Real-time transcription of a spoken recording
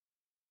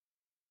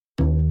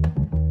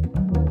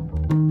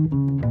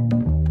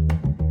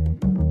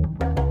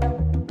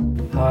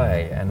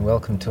G'day and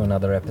welcome to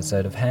another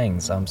episode of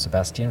Hangs. I'm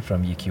Sebastian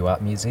from UQ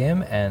Art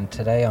Museum, and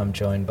today I'm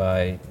joined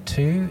by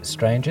two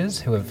strangers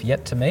who have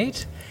yet to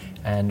meet,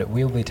 and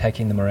we'll be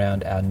taking them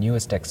around our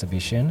newest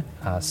exhibition,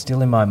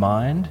 Still in My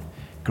Mind,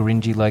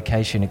 Gurindji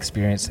Location,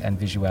 Experience and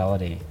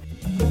Visuality.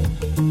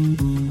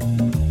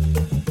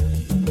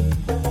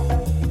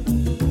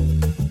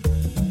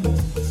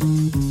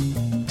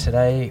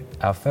 Today,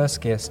 our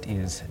first guest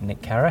is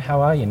Nick Carra.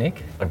 How are you,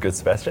 Nick? I'm good,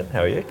 Sebastian.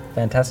 How are you?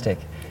 Fantastic.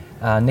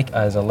 Nick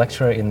is a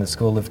lecturer in the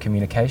School of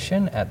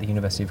Communication at the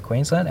University of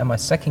Queensland, and my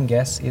second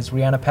guest is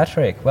Rihanna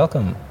Patrick.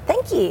 Welcome.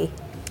 Thank you.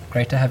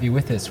 Great to have you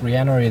with us.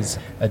 Rihanna is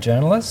a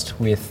journalist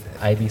with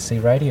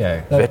ABC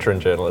Radio. Veteran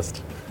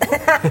journalist.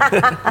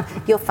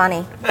 You're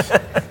funny.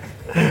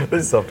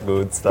 This is off to a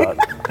good start.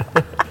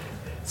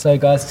 So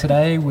guys,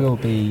 today we'll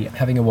be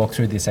having a walk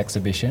through this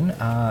exhibition.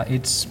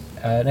 It's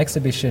an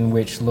exhibition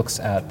which looks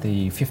at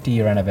the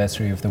 50-year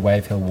anniversary of the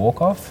Wave Hill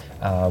Walk-Off,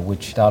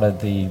 which started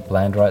the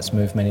land rights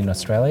movement in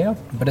Australia.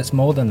 But it's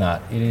more than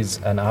that. It is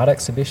an art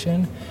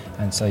exhibition,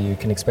 and so you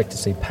can expect to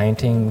see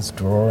paintings,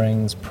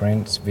 drawings,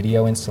 prints,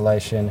 video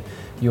installation.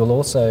 You'll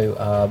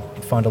also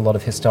find a lot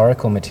of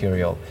historical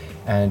material,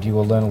 and you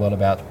will learn a lot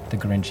about the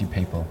Gurindji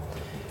people.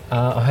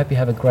 I hope you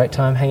have a great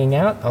time hanging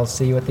out. I'll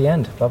see you at the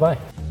end. Bye-bye.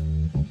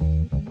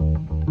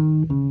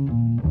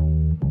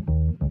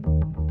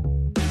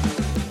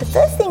 The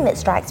first thing that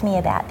strikes me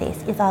about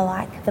this is I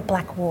like the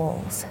black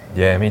walls.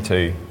 Yeah, me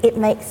too.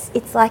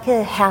 It's like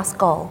a house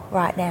goal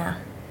right now,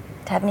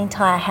 to have an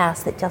entire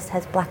house that just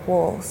has black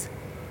walls,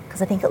 because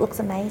I think it looks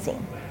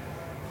amazing.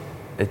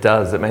 It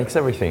does. It makes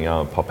everything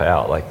pop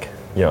out. Like,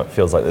 you know, it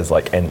feels like there's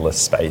like endless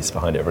space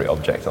behind every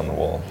object on the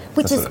wall.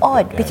 Which is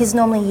odd, because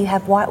normally you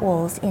have white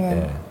walls in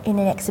an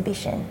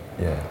exhibition,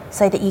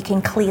 so that you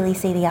can clearly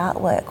see the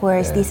artwork,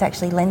 whereas this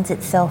actually lends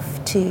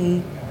itself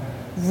to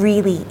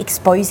really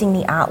exposing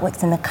the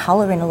artworks and the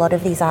colour in a lot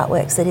of these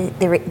artworks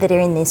that are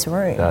in this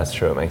room. That's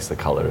true. It makes the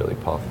colour really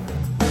pop.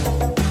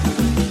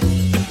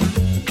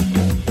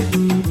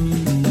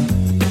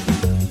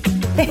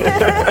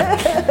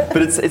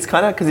 But it's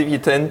kind of, because if you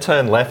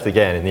turn left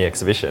again in the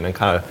exhibition and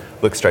kind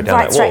of look straight down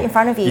that wall, straight in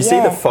front of you, you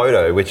see the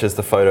photo, which is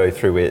the photo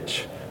through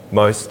which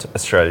most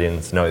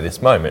Australians know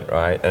this moment,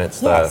 right? And it's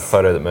the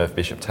photo that Merv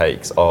Bishop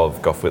takes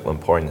of Gough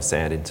Whitlam pouring the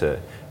sand into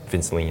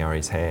Vincent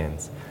Lingiari's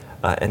hands.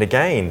 And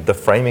again, the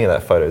framing of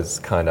that photo is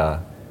kind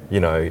of, you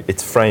know,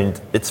 it's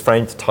framed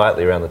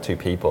tightly around the two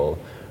people,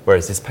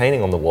 whereas this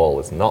painting on the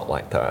wall is not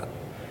like that.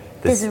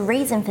 There's a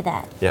reason for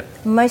that.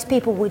 Yep. Most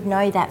people would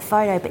know that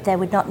photo, but they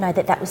would not know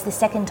that that was the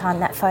second time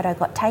that photo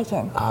got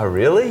taken. Oh,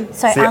 really?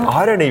 So see,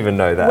 I don't even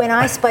know that. When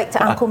I spoke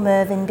to Uncle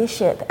Mervyn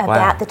Bishop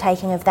about the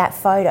taking of that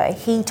photo,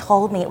 he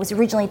told me it was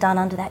originally done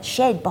under that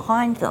shed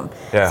behind them.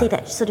 Yeah. See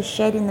that sort of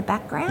shed in the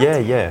background? Yeah,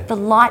 yeah. The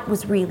light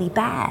was really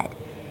bad.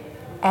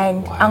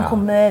 And Uncle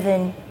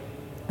Mervyn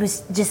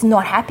was just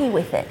not happy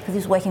with it, because he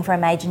was working for a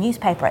major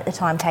newspaper at the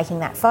time taking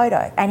that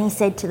photo. And he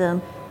said to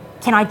them,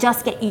 "Can I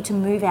just get you to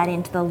move out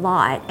into the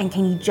light, and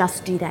can you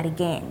just do that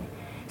again?"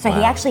 So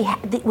he actually,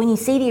 when you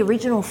see the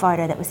original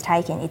photo that was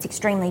taken, it's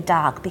extremely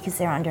dark because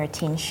they're under a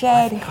tin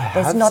shed.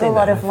 There's not a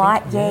lot of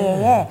light.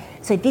 Yeah.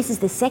 So this is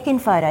the second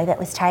photo that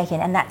was taken,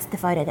 and that's the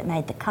photo that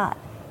made the cut.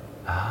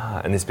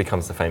 And this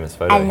becomes the famous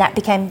photo. And that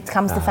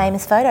becomes the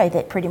famous photo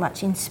that pretty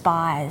much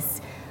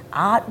inspires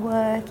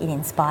artwork, it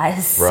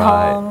inspires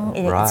song,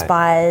 it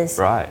inspires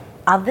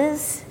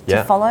others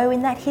to follow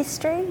in that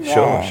history.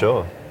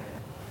 Sure.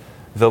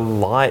 The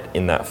light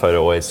in that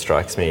photo always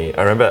strikes me.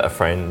 I remember a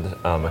friend,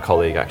 a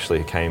colleague actually,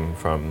 who came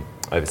from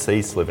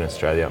overseas to live in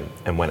Australia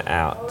and went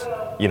out,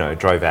 you know,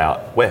 drove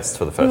out west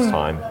for the first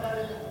time,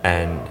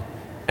 and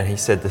he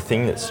said the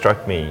thing that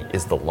struck me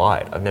is the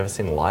light. I've never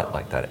seen light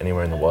like that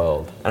anywhere in the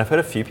world. And I've heard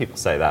a few people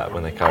say that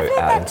when they go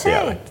out into the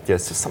outlet. Yeah,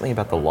 it's just something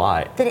about the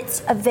light. That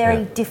it's a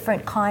very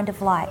different kind of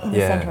light in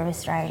the centre of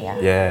Australia.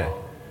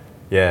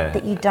 Yeah.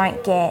 That you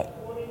don't get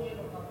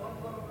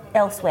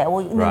elsewhere.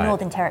 Well, in the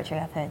Northern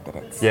Territory, I've heard that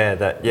it's...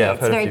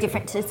 it's very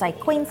different to, say,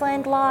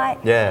 Queensland light.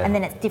 Yeah. And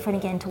then it's different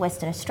again to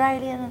Western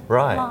Australia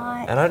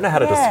light. And I don't know how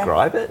to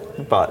describe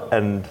it, but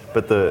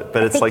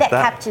it's like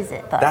that. Captures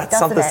it, though,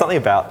 there's something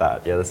about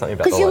that. Yeah, there's something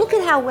about that. Because you look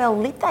at how well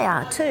lit they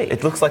are, too.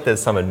 It looks like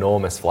there's some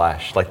enormous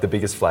flash, like the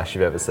biggest flash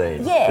you've ever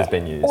seen has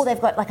been used. Or they've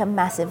got like a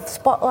massive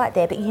spotlight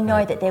there, but you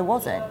know that there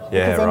wasn't.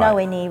 Because they're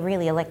nowhere near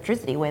really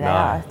electricity where they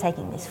are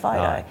taking this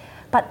photo. No.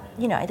 But,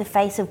 you know, the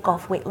face of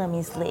Gough Whitlam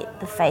is lit.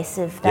 The face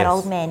of that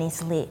old man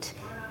is lit.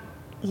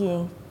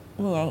 You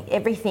know,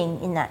 everything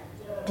in that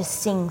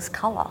just sings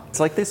colour. It's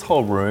like this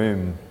whole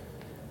room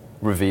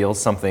reveals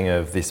something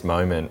of this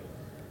moment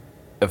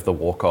of the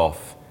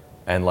walk-off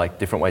and like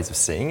different ways of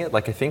seeing it.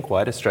 Like, I think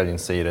white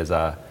Australians see it as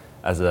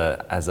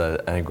an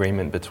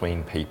agreement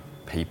between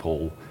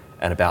people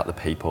and about the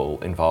people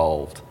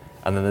involved.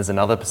 And then there's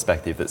another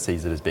perspective that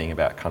sees it as being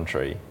about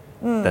country.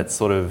 That's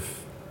sort of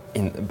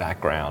in the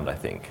background, I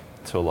think,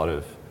 to a lot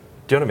of...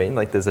 Do you know what I mean?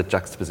 Like, there's a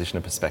juxtaposition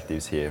of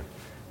perspectives here.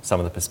 Some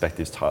of the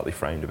perspectives tightly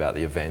framed about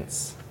the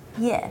events.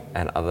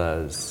 And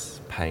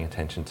others paying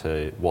attention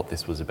to what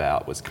this was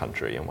about was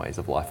country and ways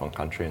of life on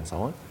country and so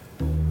on.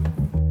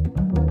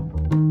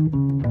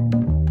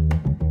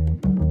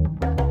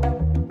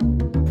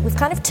 We've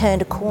kind of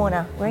turned a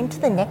corner. We're into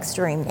the next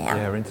room now.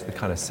 Yeah, we're into the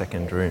kind of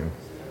second room.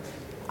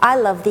 I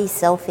love these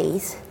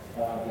selfies.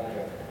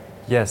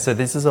 Yeah, so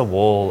this is a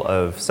wall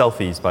of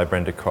selfies by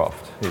Brenda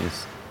Croft,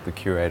 who's the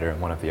curator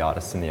and one of the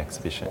artists in the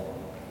exhibition.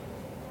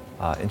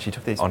 And she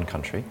took these on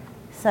country.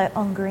 So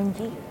on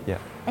Gringy. Yeah.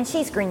 And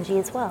she's Gringy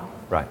as well.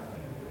 Right.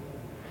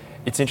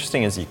 It's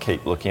interesting as you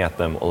keep looking at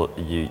them,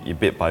 you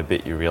bit by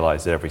bit you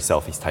realise that every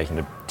selfie's taken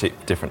a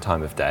different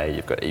time of day.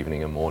 You've got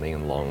evening and morning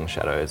and long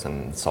shadows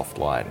and soft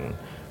light and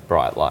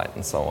bright light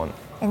and so on.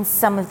 And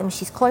some of them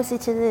she's closer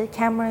to the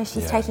camera,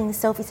 she's taking the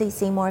selfie so you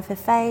see more of her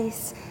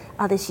face.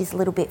 Others she's a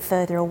little bit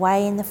further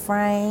away in the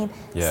frame.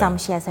 Yeah. Some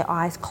she has her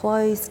eyes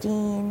closed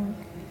in.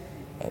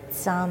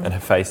 It's And her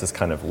face is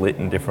kind of lit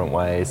in different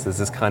ways. There's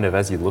this kind of,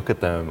 as you look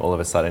at them, all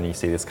of a sudden you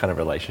see this kind of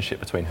relationship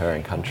between her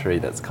and country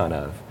that's kind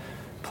of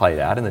played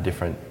out in the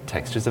different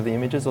textures of the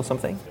images or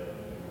something.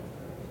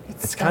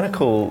 It's kind of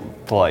cool,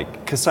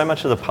 because so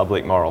much of the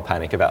public moral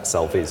panic about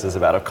selfies is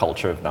about a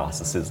culture of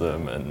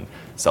narcissism and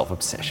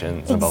self-obsession.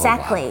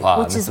 exactly, blah, blah,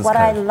 blah. which is what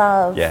I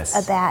love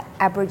yes. about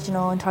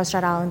Aboriginal and Torres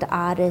Strait Islander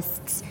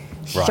artists,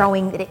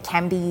 showing that it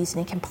can be used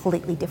in a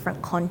completely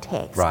different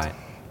context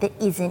that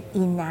isn't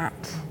in that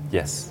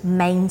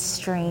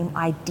mainstream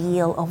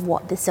ideal of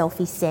what the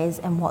selfie says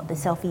and what the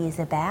selfie is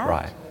about.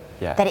 Right.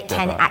 Yeah, that it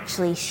can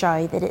actually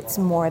show that it's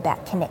more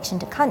about connection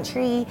to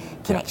country,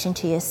 connection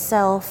to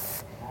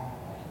yourself,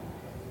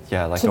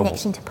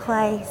 connection to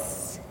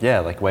place.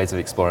 Yeah, like ways of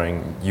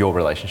exploring your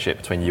relationship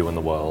between you and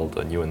the world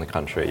and you and the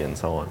country and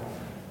so on.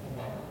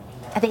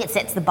 I think it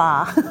sets the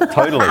bar.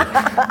 Totally,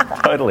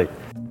 totally.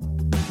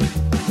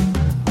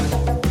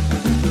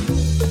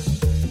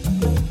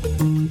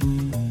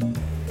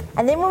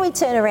 And then when we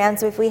turn around,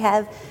 so if we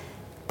have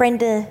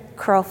Brenda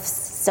Croft's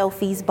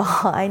selfies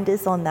behind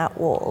us on that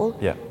wall,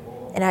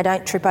 and I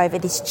don't trip over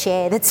this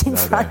chair that's in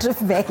front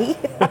of me.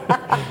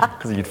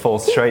 Because you'd fall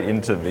straight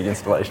into the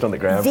installation on the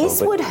ground.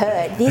 This would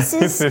hurt. This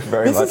is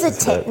a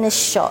tetanus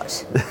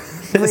shot.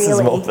 Really,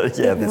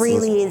 it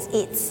really is.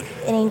 It's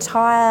an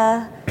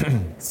entire,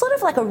 sort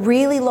of like a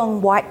really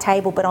long white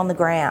table, but on the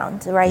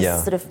ground, a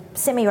raised, sort of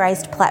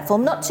semi-raised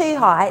platform, not too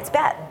high. It's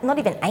about not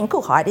even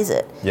ankle height, is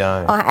it?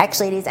 Yeah. Oh,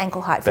 actually, it is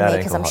ankle height for me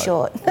because I'm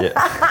short. Yeah.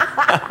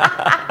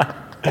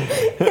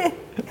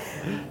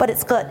 But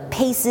it's got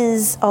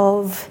pieces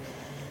of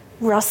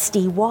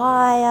rusty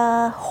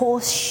wire,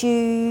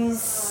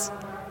 horseshoes,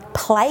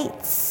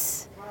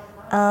 plates,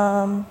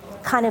 kind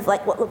of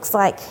like what looks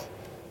like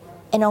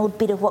an old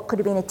bit of what could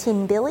have been a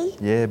tin billy.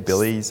 Yeah,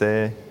 billies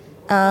there.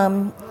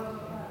 Some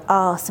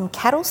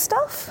cattle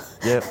stuff.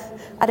 Yep.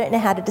 I don't know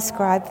how to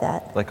describe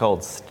that. Like a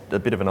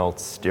bit of an old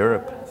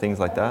stirrup, things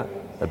like that.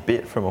 A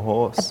bit from a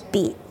horse. A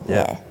bit,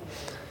 yeah.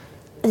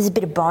 There's a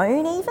bit of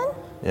bone even.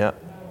 Yeah.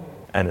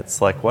 And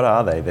it's like, what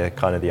are they? They're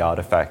kind of the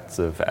artefacts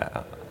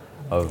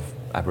of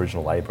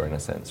Aboriginal labour in a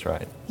sense,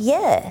 right?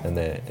 Yeah.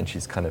 And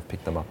she's kind of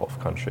picked them up off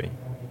country.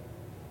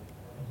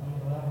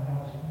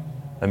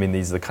 I mean,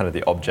 these are kind of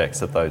the objects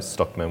that those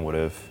stockmen would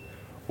have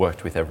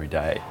worked with every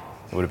day.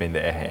 It would have been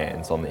their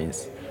hands on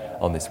this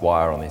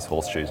wire, on these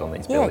horseshoes, on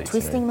these billies. Yeah,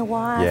 twisting the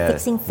wire,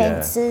 fixing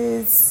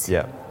fences.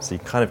 Yeah. So you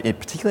kind of,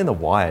 particularly in the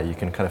wire, you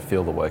can kind of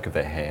feel the work of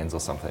their hands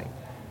or something.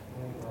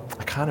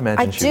 I can't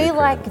imagine. I do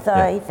like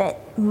though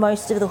that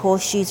most of the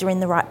horseshoes are in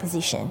the right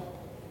position.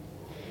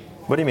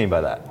 What do you mean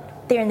by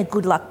that? They're in the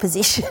good luck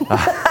position.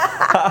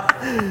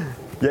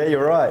 Yeah,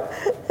 you're right.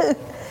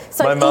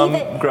 So my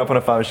mum grew up on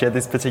a farm. She had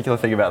this particular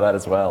thing about that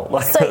as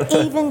well. So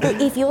even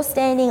if you're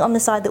standing on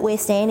the side that we're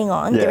standing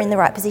on, they're in the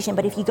right position.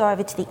 But if you go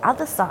over to the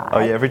other side... Oh,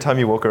 yeah, every time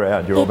you walk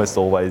around, you're almost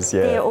always,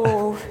 They're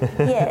all,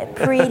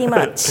 pretty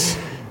much...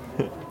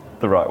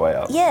 the right way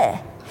up.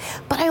 Yeah.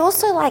 But I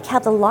also like how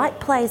the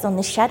light plays on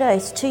the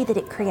shadows too that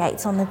it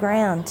creates on the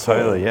ground too.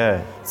 Totally,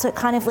 yeah. So it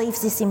kind of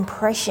leaves this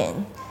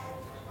impression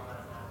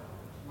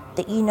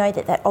that you know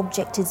that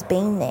object has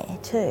been there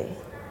too.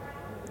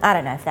 I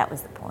don't know if that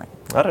was the point.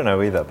 I don't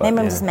know either, but maybe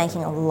I'm just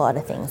making a lot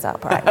of things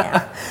up right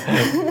now.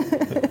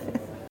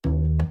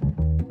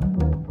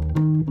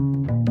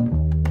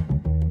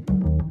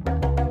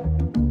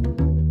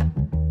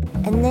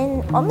 And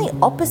then on the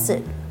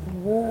opposite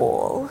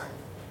wall,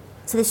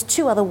 so there's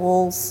two other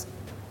walls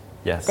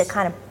that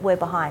kind of were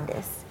behind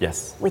us.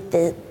 Yes. With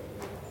the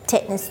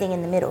tetanus thing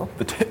in the middle.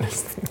 The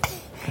tetanus thing.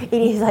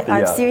 It is like,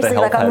 I'm seriously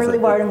like, I'm really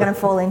worried I'm going to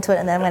fall into it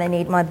and then I'm going to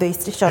need my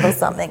booster shot or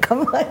something.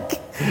 I'm like...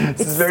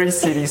 It's very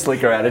city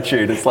slicker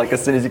attitude. It's like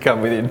as soon as you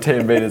come within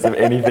 10 metres of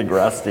anything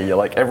rusty, you're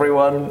like,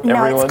 everyone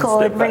it's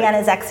called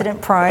Brianna's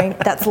accident prone.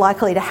 That's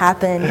likely to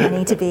happen. I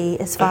need to be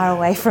as far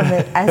away from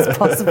it as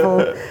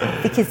possible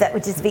because that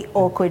would just be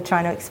awkward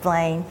trying to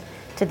explain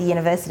to the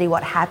university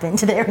what happened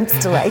to their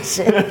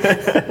installation.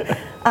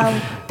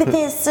 But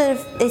there's sort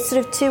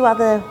of two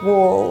other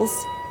walls.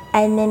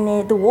 And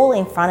then the wall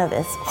in front of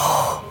us.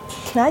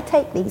 Can I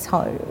take these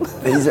home?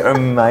 These are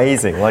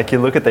amazing. Like you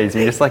look at these,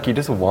 you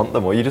just want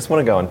them, or you just want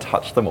to go and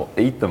touch them, or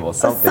eat them, or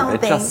something. They're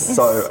just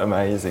so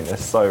amazing. They're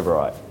so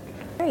bright.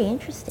 Very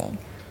interesting.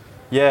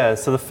 Yeah,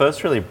 so the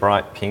first really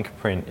bright pink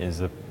print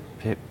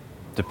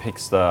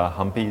depicts the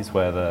humpies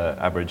where the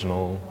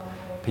Aboriginal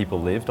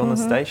people lived on the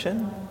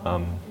station.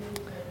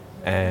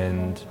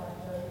 And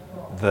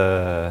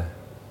the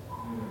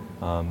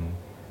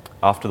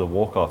after the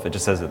walk-off, it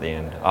just says at the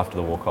end, after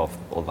the walk-off,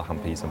 all the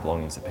humpies and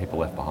belongings that people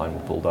left behind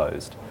were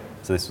bulldozed.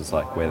 So this was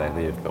like where they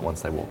lived, but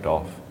once they walked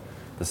off,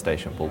 the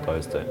station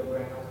bulldozed it.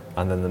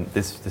 And then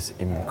this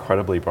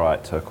incredibly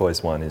bright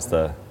turquoise one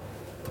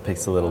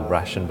depicts the little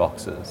ration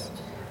boxes.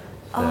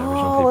 The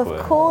original people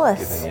of course.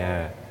 were given,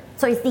 yeah.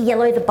 So is the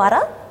yellow the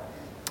butter?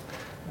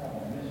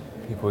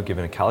 People were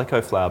given a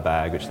calico flour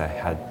bag, which they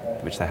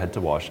had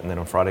to wash, and then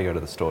on Friday go to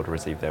the store to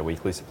receive their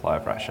weekly supply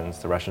of rations.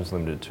 The rations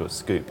limited to a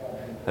scoop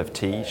of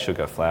tea,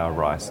 sugar, flour,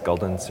 rice,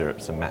 golden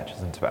syrups, and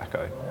matches and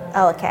tobacco.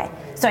 Oh, okay.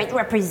 So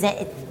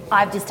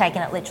I've just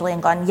taken it literally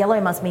and gone,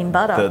 yellow must mean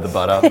butter. The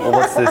butter. Well,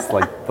 what's this,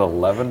 like the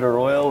lavender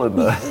oil and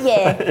the...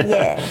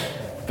 Yeah.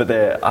 But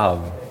they're, I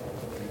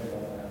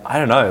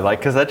don't know, like,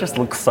 because that just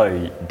looks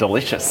so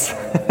delicious,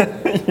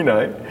 you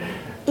know?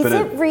 Is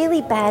it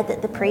really bad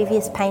that the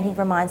previous painting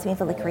reminds me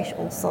of a licorice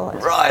all sort?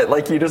 Right,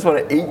 like you just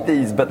want to eat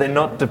these, but they're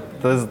not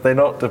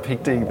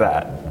depicting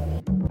that.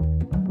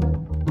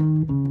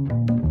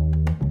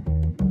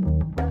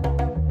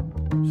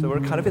 So we're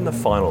kind of in the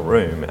final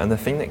room, and the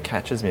thing that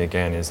catches me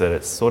again is that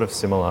it's sort of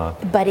similar.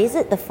 But is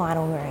it the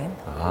final room?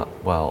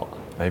 Well,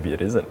 maybe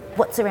it isn't.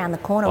 What's around the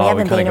corner? We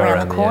haven't been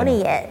around the corner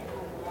yet.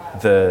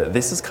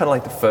 This is kind of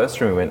like the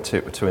first room we went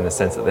to in the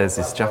sense that there's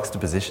this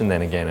juxtaposition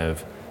then again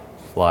of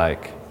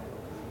like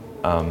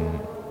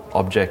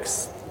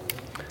objects.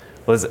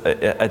 Well,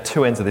 at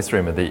two ends of this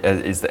room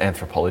is the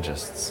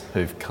anthropologists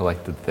who've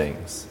collected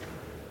things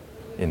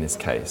in this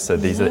case. So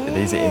these are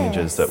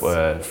images that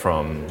were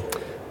from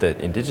that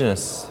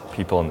Indigenous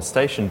people on the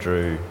station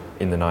drew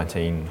in the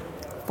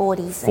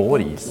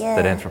 1940s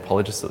that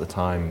anthropologists at the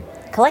time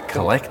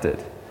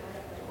collected.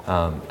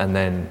 And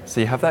then,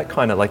 so you have that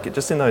kind of, like,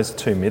 just in those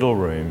two middle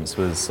rooms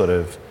was sort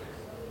of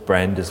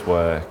Brenda's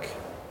work,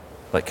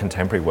 like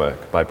contemporary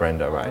work by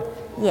Brenda, right?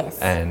 Yes.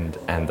 And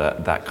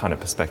that kind of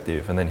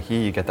perspective. And then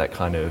here you get that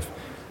kind of,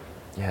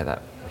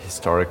 that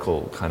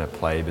historical kind of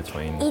play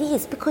between... It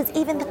is, because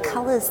even the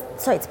colours,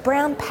 so it's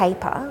brown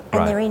paper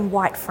and they're in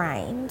white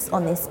frames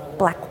on this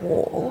black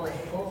wall,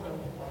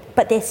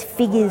 but there's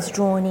figures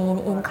drawn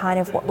in kind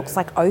of what looks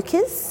like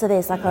ochres. So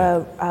there's like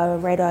a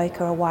red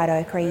ochre, a white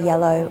ochre, a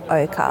yellow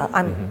ochre.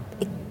 I'm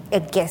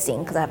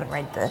guessing because I haven't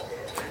read the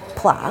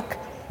plaque.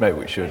 Maybe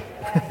we should.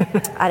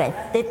 I don't...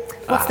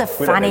 What's the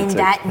fun in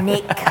that,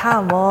 Nick?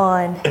 Come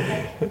on.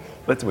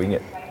 Let's wing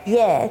it.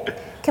 Yeah,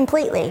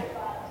 completely.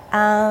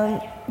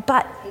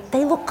 But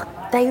they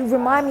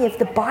remind me of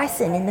the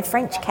bison in the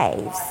French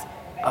caves.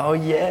 Oh,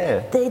 yeah.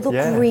 They look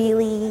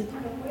really...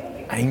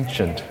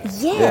 ancient.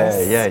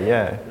 Yes.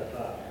 Yeah.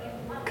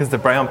 Because the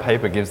brown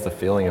paper gives the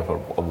feeling of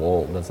a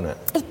wall, doesn't it?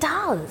 It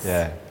does.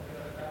 Yeah.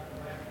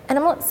 And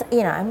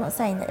I'm not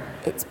saying that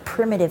it's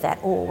primitive at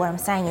all. What I'm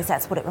saying is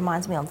that's what it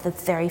reminds me of, the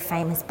very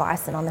famous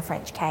bison on the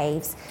French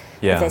caves,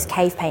 with those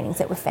cave paintings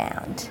that were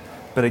found.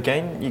 But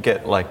again, you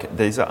get, like,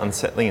 these are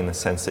unsettling in the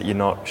sense that you're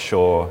not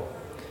sure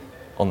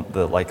on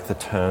the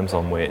terms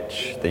on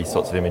which these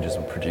sorts of images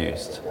were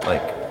produced.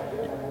 Like,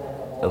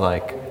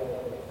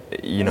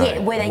 you know...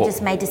 Yeah, were they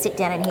just made to sit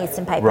down and here's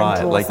some paper right,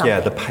 and draw like, something?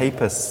 yeah, the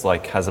paper,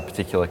 like, has a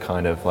particular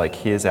kind of, like,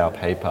 here's our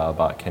paper,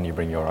 but can you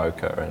bring your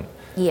ochre? And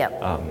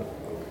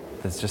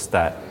there's just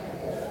that,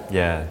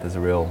 there's a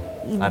real,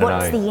 I don't know.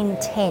 What's the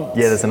intent?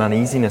 Yeah, there's an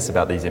uneasiness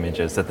about these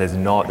images that there's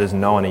no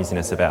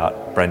uneasiness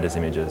about Brenda's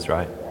images,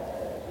 right?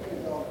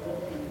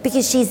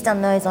 Because she's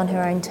done those on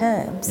her own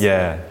terms.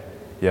 Yeah.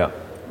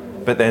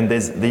 But then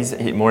there's these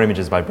more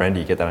images by Brenda,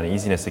 you get that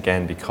uneasiness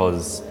again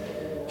because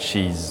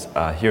she's,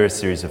 here are a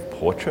series of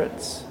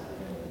portraits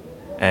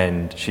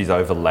and she's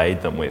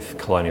overlaid them with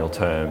colonial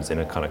terms in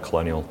a kind of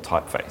colonial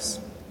typeface.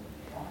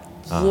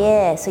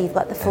 So you've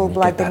got the full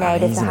blood, the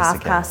native, the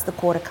half caste, the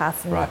quarter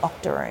caste, and the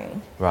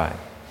octoroon. Right.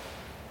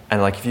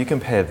 And like if you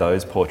compare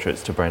those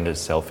portraits to Brenda's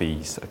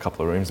selfies a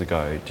couple of rooms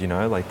ago, do you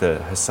know, like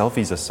her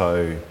selfies are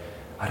so,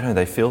 I don't know,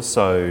 they feel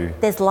so...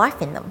 There's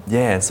life in them.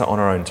 Yeah, and so on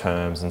her own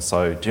terms, and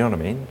so, do you know what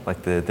I mean?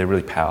 Like they're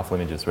really powerful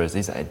images, whereas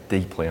these are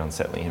deeply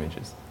unsettling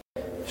images.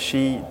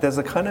 There's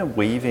a kind of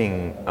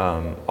weaving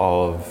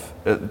of,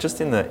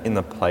 just in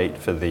the plate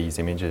for these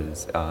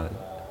images,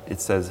 it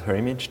says her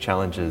image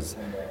challenges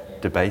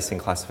debasing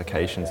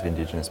classifications of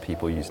Indigenous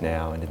people used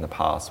now and in the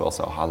past,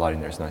 also highlighting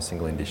there is no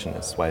single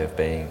Indigenous way of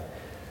being.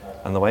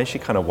 And the way she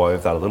kind of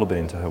wove that a little bit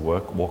into her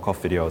walk-off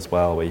video as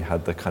well, where you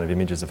had the kind of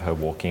images of her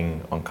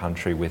walking on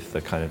country with the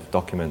kind of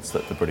documents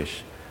that the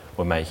British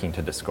were making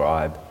to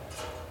describe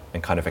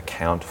and kind of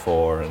account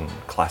for and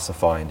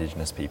classify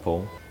Indigenous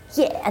people.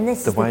 Yeah, and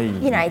this is,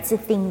 it's a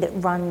thing that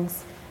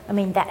runs, I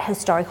mean, that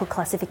historical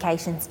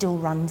classification still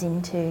runs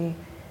into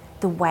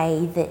the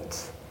way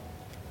that,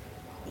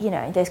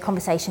 those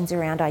conversations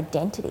around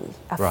identity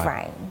are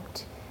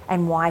framed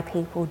and why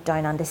people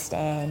don't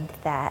understand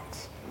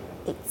that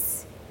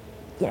it's,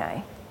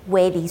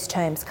 where these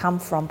terms come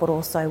from, but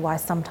also why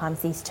sometimes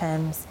these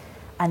terms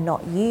are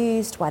not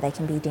used, why they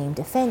can be deemed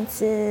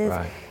offensive,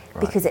 Right.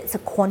 because it's a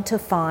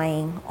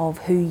quantifying of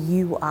who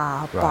you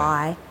are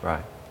by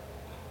Right.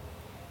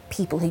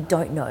 people who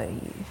don't know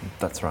you.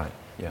 That's right.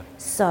 Yeah.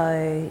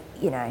 So,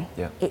 you know,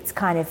 Yeah. it's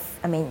kind of,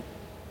 I mean,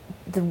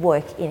 the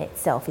work in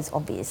itself is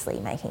obviously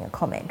making a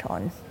comment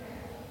on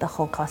the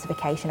whole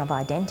classification of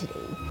identity.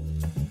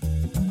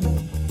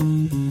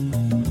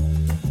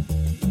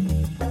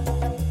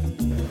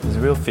 There's a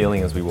real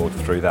feeling as we walked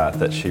through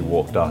that she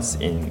walked us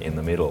in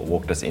the middle,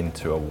 walked us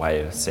into a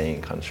way of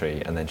seeing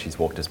country, and then she's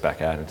walked us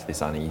back out into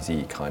this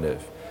uneasy kind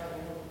of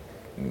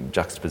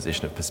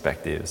juxtaposition of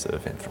perspectives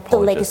of anthropologists. The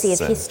legacy of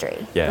and,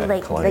 history. Yeah,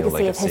 the colonial legacy of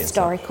legacy and stuff.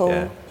 historical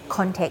Yeah.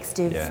 context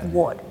of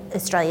what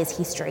Australia's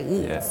history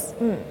is.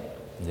 Yeah.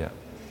 Yeah.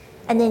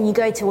 And then you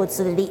go towards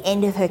sort of the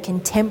end of her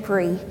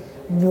contemporary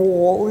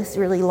wall, this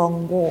really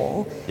long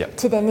wall, Yep.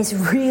 to then this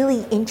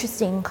really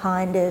interesting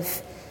kind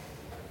of,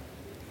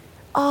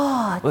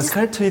 Well, there's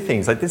kind of two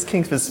things. Like this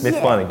Kingsford Smith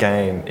Yeah. one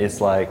again is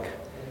like,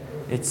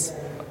 it's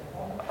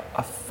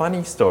a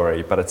funny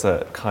story, but it's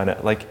a kind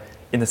of like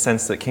in the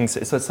sense that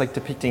so it's like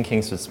depicting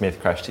Kingsford Smith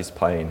crashed his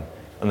plane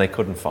and they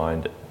couldn't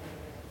find it,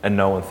 and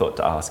no one thought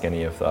to ask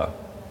any of the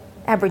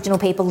Aboriginal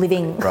people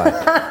living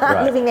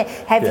right. living there.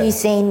 Have Yeah. you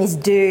seen this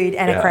dude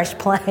and a Yeah. crashed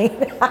plane?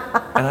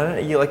 And I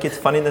don't know, like it's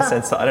funny in the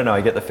sense that I don't know.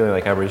 I get the feeling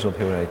like Aboriginal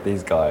people, like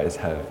these guys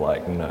have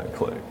like no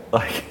clue,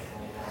 like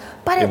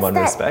But in it's one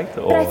that, respect.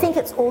 Or But I think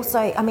it's also,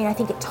 I mean, I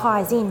think it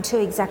ties in too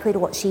exactly to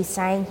what she's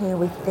saying here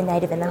with the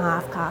native and the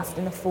half caste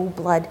and the full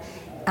blood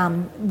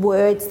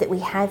words that we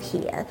have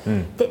here,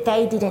 that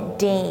they didn't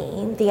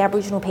deem the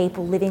Aboriginal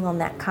people living on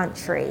that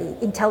country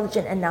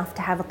intelligent enough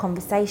to have a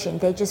conversation.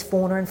 They're just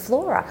fauna and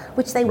flora,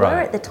 which they were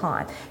Right. at the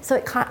time.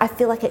 So I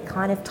feel like it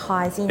kind of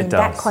ties in It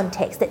that does.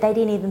 context, that they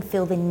didn't even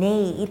feel the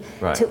need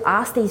Right. to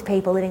ask these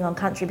people living on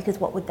country, because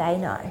what would they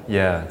know?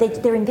 Yeah.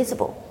 They're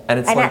invisible. And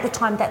it's at like- the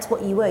time, that's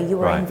what you were. You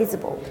were Right.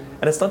 invisible.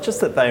 And it's not just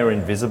that they were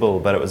invisible,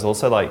 but it was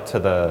also like to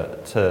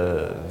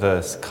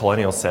the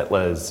colonial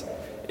settlers,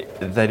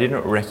 they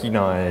didn't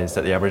recognise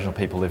that the Aboriginal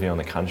people living on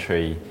the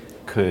country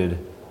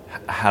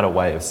had a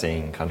way of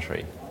seeing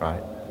country,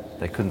 right?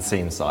 They couldn't see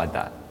inside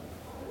that.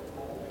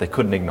 They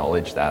couldn't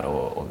acknowledge that,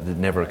 or it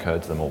never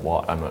occurred to them, or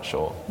what, I'm not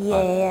sure.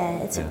 Yeah,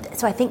 But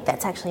So I think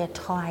that's actually a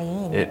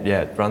tie-in.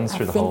 it runs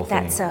through the whole thing. I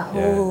think that's a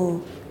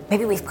whole...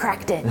 Maybe we've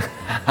cracked it.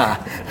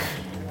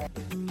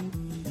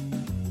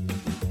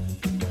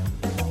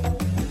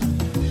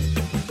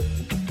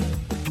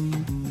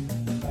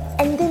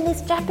 And then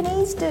this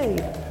Japanese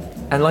dude.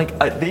 And like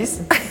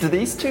do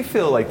these two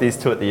feel like these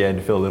two at the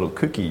end feel a little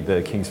kooky,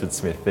 the Kingsford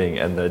Smith thing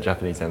and the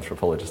Japanese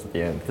anthropologist at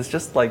the end? There's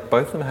just like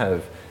both of them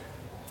have,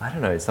 I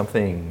don't know,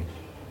 something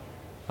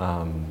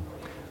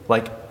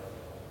like,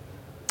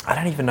 I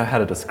don't even know how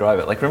to describe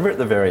it. Like remember at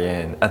the very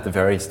end, at the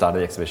very start of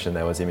the exhibition,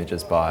 there was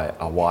images by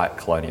a white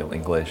colonial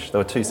English. There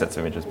were two sets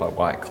of images by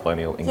white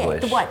colonial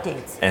English. the white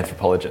dudes.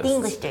 Anthropologists. The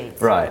English dudes.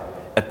 Right.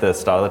 At the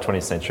start of the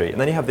 20th century. And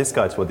then you have this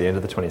guy toward the end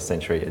of the 20th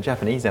century, a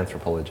Japanese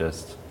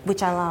anthropologist.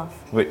 Which I love.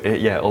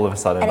 Yeah, all of a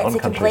sudden And it's on a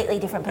country. completely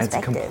different It's a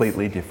perspective.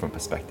 completely different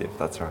perspective,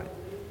 that's right.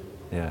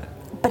 Yeah.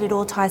 But it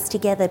all ties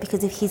together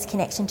because of his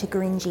connection to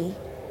Gurindji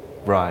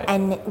Right.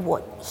 and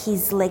what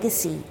his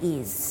legacy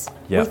is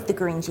Yep. with the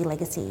Gurindji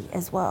legacy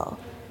as well,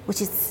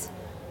 which is,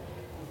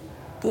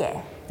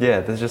 yeah. Yeah,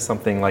 there's just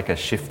something like a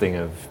shifting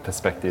of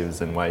perspectives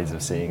and ways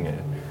of seeing a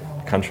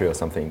country or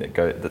something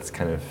that's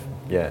kind of,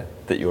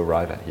 that you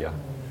arrive at here.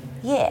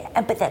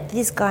 Yeah, but that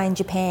this guy in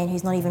Japan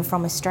who's not even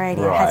from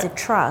Australia Right. has a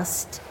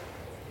trust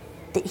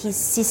that his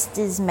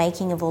sister's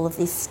making of all of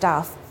this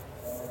stuff,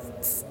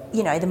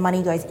 you know, the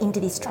money goes into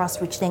this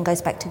trust, which then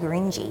goes back to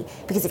Gurindji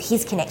because of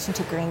his connection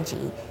to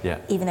Gurindji, Yeah.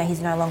 even though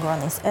he's no longer on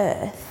this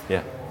earth.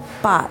 Yeah.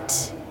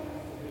 But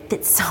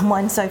that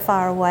someone so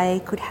far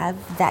away could have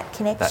that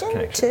connection, That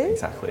connection. too,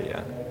 Exactly,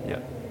 yeah. Yeah.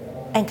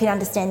 and can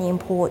understand the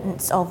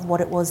importance of what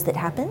it was that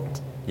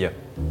happened. Yeah.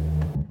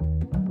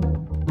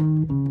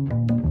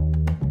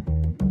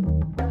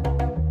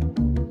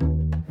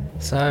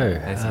 So,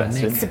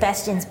 Sebastian. Nick,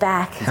 Sebastian's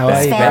back. How are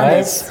He's you found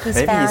guys? us. He's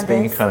Maybe found he's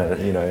been us. kind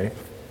of,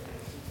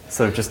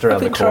 sort of just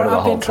around the corner the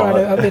whole time.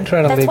 I've been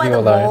trying to That's leave why you the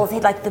alone. walls,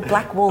 like the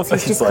black walls,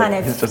 he's He's just like- kind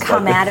of he's just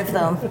come like out this. of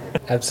them.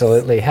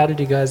 Absolutely. How did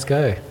you guys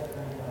go?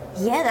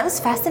 Yeah, that was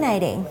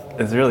fascinating.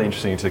 It's really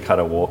interesting to kind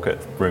of walk it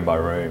room by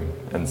room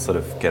and sort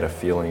of get a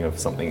feeling of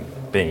something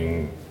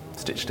being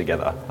stitched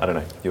together. I don't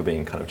know, you're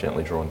being kind of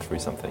gently drawn through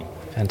something.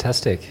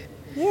 Fantastic.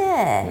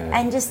 Yeah,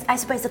 and just I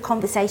suppose the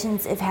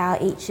conversations of how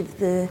each of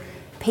the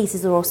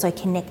pieces are also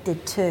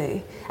connected too.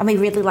 And we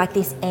really like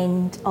this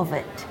end of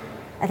it.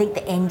 I think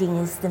the ending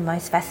is the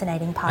most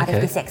fascinating part Okay.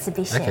 of this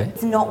exhibition. Okay.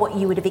 It's not what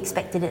you would have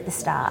expected at the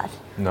start,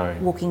 No.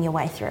 walking your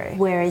way through.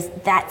 Whereas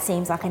that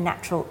seems like a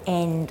natural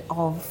end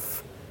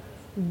of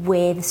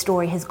where the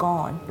story has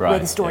gone, where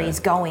Right, the story yeah. is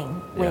going,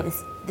 where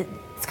Yeah.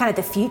 it's kind of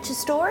the future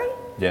story.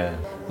 Yeah.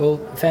 Well,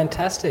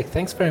 fantastic.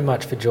 Thanks very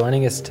much for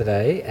joining us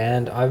today,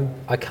 and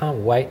I can't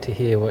wait to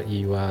hear what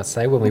you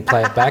say when we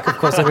play it back. Of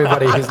course,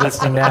 everybody who's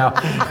listening now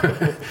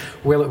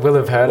will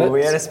have heard it.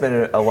 We had to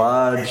spend a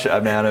large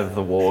amount of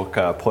the walk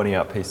pointing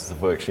out pieces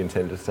of work she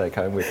intended to take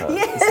home with her.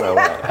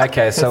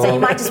 Yeah. So, you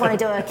might just want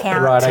to do an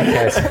account. Right,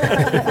 okay.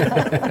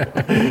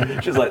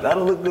 She's like,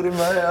 that'll look good in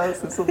my house.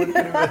 This will look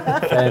good in my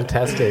house.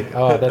 Fantastic.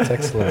 Oh, that's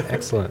excellent.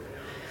 Excellent.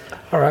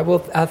 All right. Well,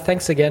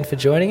 thanks again for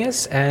joining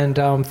us, and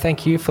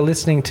thank you for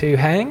listening to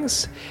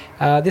Hangs.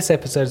 This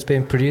episode has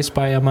been produced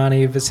by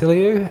Armani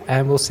Vasiliou,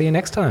 and we'll see you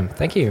next time.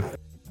 Thank you.